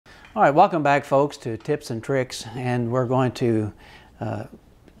All right, welcome back folks to Tips and Tricks, and we're going to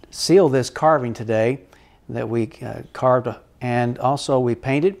seal this carving today that we carved, and also we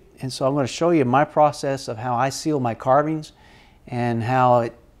painted. And so I'm going to show you my process of how I seal my carvings and how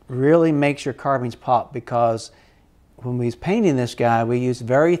it really makes your carvings pop, because when we was painting this guy we used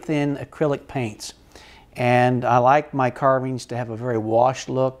very thin acrylic paints, and I like my carvings to have a very washed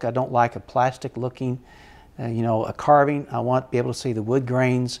look. I don't like a plastic looking a carving. I want to be able to see the wood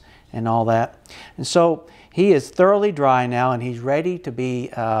grains and all that. And so he is thoroughly dry now, and he's ready to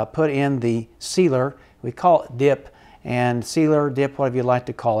be put in the sealer. We call it dip, and sealer, dip, whatever you like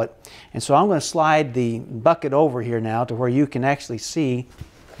to call it. And so I'm going to slide the bucket over here now to where you can actually see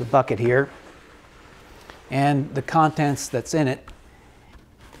the bucket here and the contents that's in it.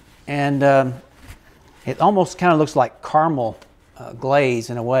 And it almost kind of looks like caramel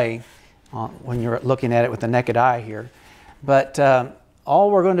glaze in a way when you're looking at it with the naked eye here. But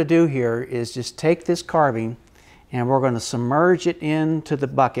all we're going to do here is just take this carving and we're going to submerge it into the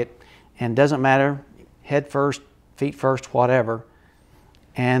bucket, and it doesn't matter, head first, feet first, whatever.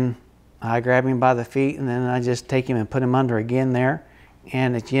 And I grab him by the feet, and then I just take him and put him under again there,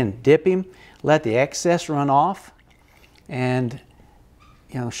 and again dip him, let the excess run off, and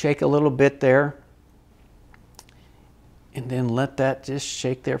shake a little bit there, and then let that just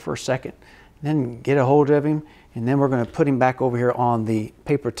shake there for a second. Then get a hold of him, and then we're going to put him back over here on the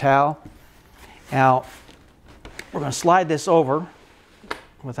paper towel. Now we're going to slide this over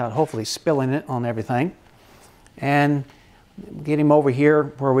without hopefully spilling it on everything, and get him over here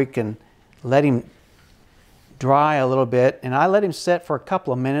where we can let him dry a little bit. And I let him set for a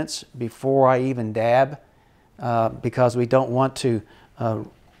couple of minutes before I even dab, because we don't want to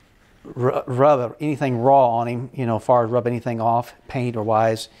rub anything raw on him, as far as rub anything off, paint or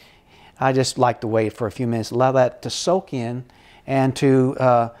wise. I just like to wait for a few minutes, allow that to soak in and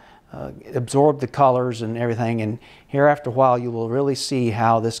to absorb the colors and everything. And here after a while you will really see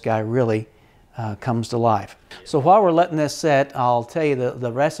how this guy really comes to life. So while we're letting this set, I'll tell you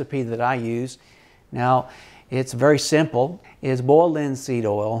the recipe that I use. Now it's very simple. It's boiled linseed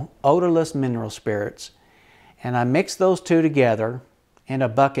oil, odorless mineral spirits, and I mix those two together in a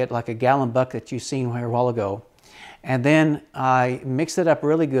bucket, like a gallon bucket that you've seen here a while ago. And then I mix it up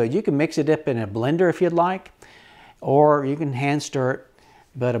really good. You can mix it up in a blender if you'd like, or you can hand stir it,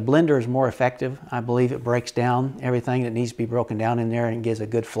 but a blender is more effective. I believe it breaks down everything that needs to be broken down in there and gives a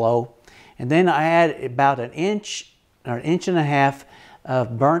good flow. And then I add about an inch or an inch and a half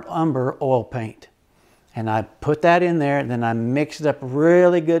of burnt umber oil paint. And I put that in there, and then I mix it up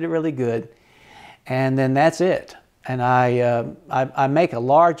really good, and then that's it. And I make a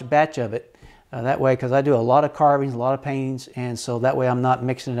large batch of it that way, because I do a lot of carvings, a lot of paintings, and so that way I'm not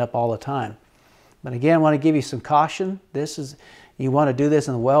mixing it up all the time. But again, I want to give you some caution. You want to do this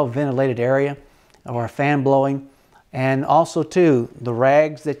in a well-ventilated area or a fan blowing. And also too, the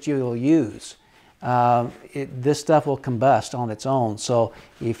rags that you'll use, this stuff will combust on its own. So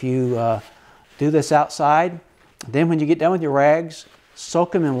if you do this outside, then when you get done with your rags,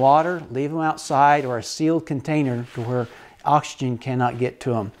 soak them in water, leave them outside or a sealed container to where oxygen cannot get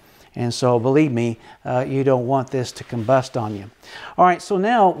to them. And so believe me, you don't want this to combust on you. All right, so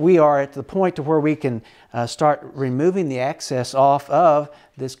now we are at the point to where we can start removing the excess off of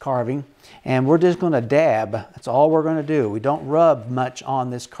this carving, and we're just going to dab. That's all we're going to do. We don't rub much on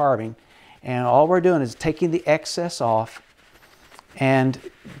this carving, and all we're doing is taking the excess off and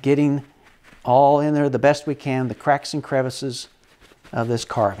getting all in there the best we can, the cracks and crevices of this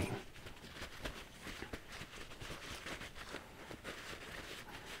carving.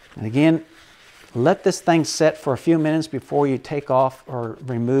 And again, let this thing set for a few minutes before you take off or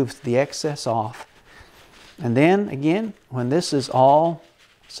remove the excess off. And then again, when this is all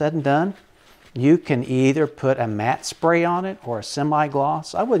said and done, you can either put a matte spray on it or a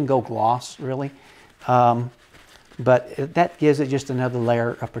semi-gloss. I wouldn't go gloss really, but that gives it just another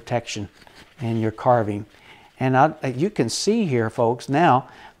layer of protection in your carving. And you can see here, folks, now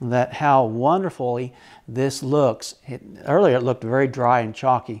that how wonderfully this looks. Earlier it looked very dry and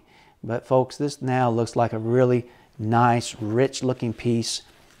chalky, but folks, this now looks like a really nice, rich looking piece.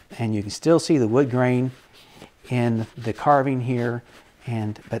 And you can still see the wood grain in the carving here.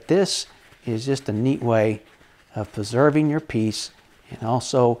 But this is just a neat way of preserving your piece. And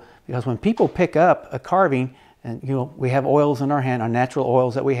also, because when people pick up a carving, and we have oils in our hand, our natural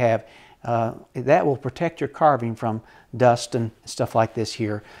oils that we have, that will protect your carving from dust and stuff like this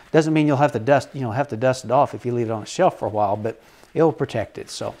here. Doesn't mean you'll have to dust it off if you leave it on a shelf for a while, but it'll protect it.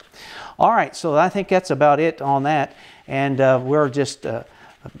 So, all right, so I think that's about it on that. And we're just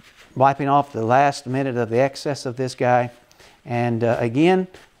wiping off the last minute of the excess of this guy. And again,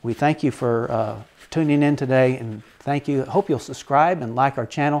 We thank you for tuning in today, and thank you. Hope you'll subscribe and like our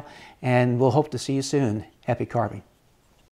channel, and we'll hope to see you soon. Happy carving.